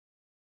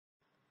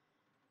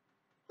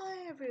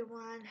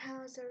everyone,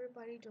 how's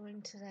everybody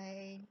doing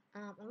today?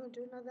 I'm gonna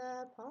do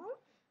another poem.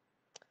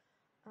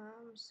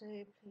 So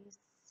please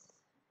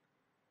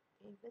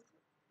wait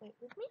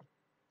with me.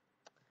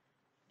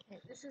 Okay,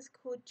 this is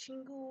called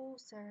Chingu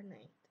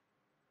Serenade.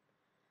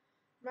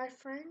 My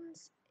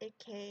friends,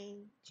 aka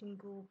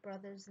Chingu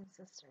brothers and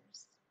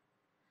sisters,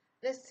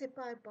 let's sit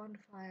by a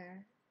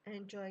bonfire and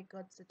enjoy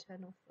God's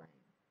eternal flame.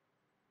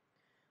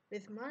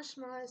 With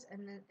marshmallows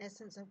and an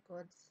essence of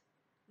God's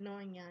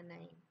knowing our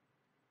name.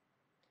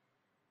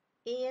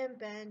 Ian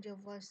Band, your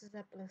voices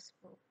are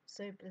blissful,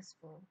 so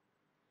blissful.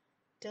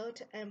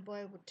 Delta and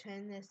Boy would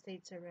turn their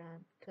seats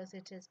around, 'cause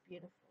it is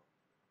beautiful.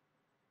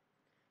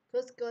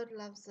 'Cause God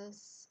loves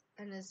us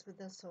and is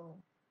with us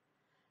all.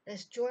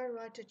 Let's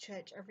joyride to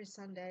church every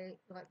Sunday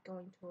like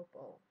going to a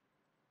ball.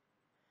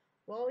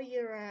 While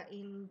you're out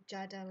in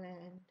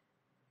Jadaland,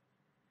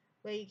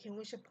 where you can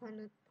wish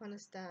upon a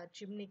star,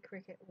 Jiminy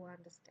Cricket will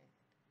understand.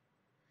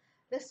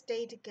 Let's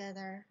stay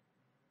together,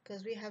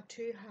 'cause we have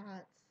two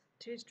hearts,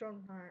 two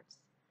strong hearts,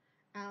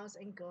 ours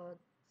and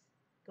God's,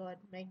 God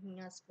making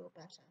us feel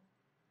better.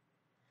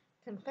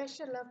 Confess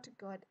your love to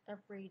God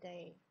every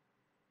day.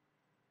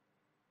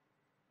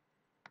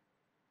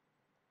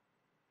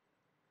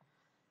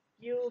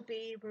 You will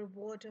be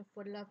rewarded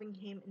for loving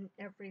Him in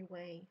every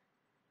way.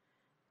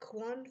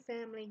 Kwan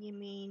family, you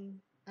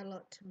mean a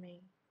lot to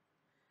me.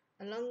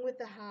 Along with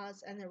the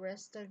hearts and the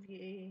rest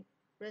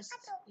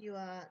you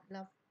are,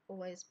 love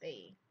always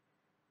be.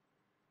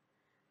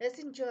 Let's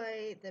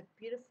enjoy the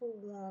beautiful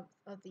warmth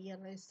of the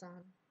yellow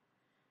sun.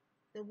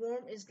 The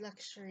warmth is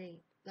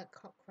luxury, like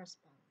hot cross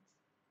buns.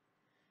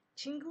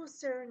 Chingu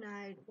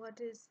Serenade, what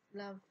is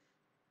love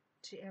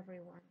to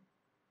everyone?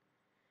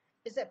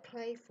 Is it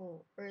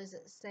playful, or is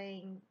it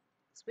saying,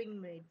 swing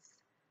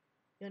moods,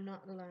 you're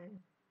not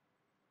alone?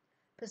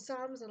 For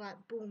psalms are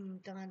like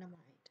boom,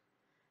 dynamite.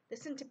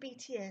 Listen to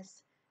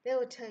BTS, they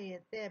will tell you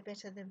they're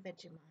better than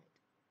Vegemite.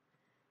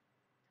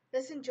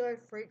 Let's enjoy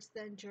fruits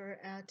that endure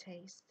our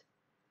taste.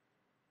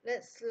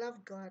 Let's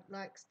love God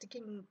like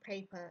sticking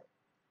paper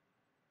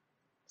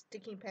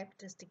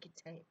to sticky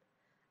tape.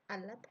 I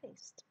love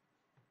paste.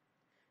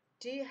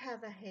 Do you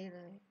have a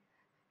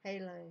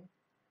halo?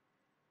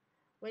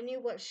 When you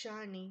watch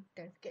Shinee,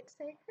 don't forget to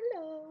say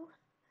hello.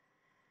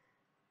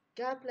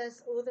 God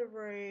bless all the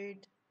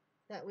road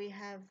that we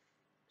have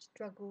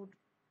struggled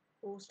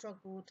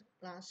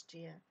last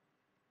year.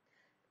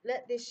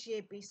 Let this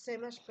year be so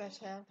much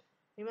better.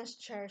 We must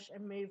cherish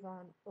and move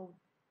on,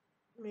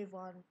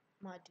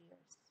 my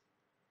dears.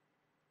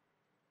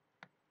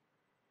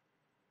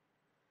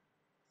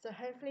 So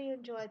hopefully you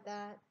enjoyed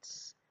that.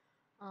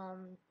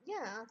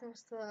 Yeah, I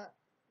just thought,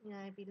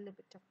 it'd be a little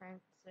bit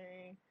different.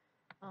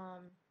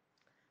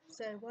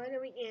 So why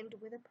don't we end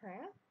with a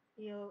prayer?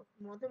 You're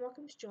more than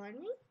welcome to join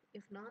me.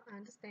 If not, I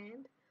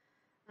understand.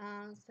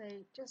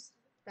 So just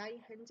bow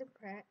your heads in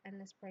prayer and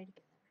let's pray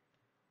together.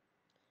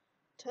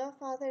 To our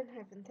Father in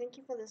heaven, thank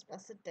you for this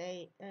blessed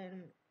day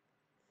and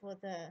for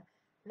the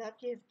love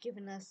you've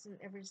given us and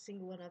every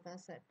single one of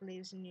us that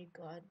believes in you,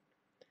 God.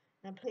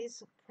 And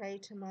please pray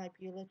to my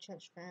Beulah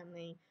Church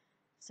family,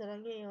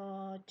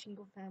 Sarangayo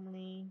Chingu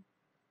family.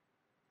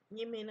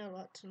 You mean a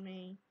lot to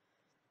me.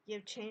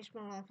 You've changed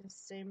my life in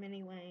so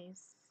many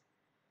ways.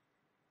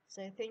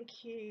 So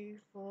thank you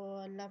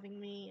for loving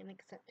me and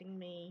accepting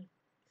me.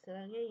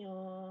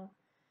 Sarangayo.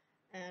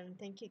 And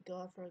thank you,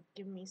 God, for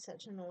giving me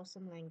such an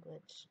awesome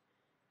language.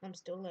 I'm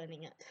still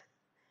learning it.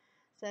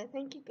 So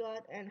thank you,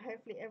 God, and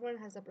hopefully everyone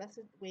has a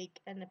blessed week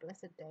and a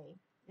blessed day.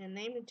 In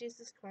the name of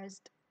Jesus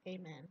Christ,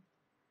 amen.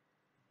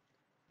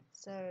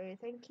 So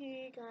thank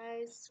you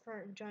guys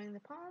for enjoying the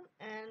poem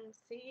and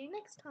see you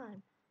next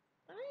time.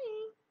 Bye.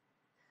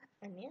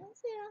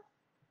 안녕하세요.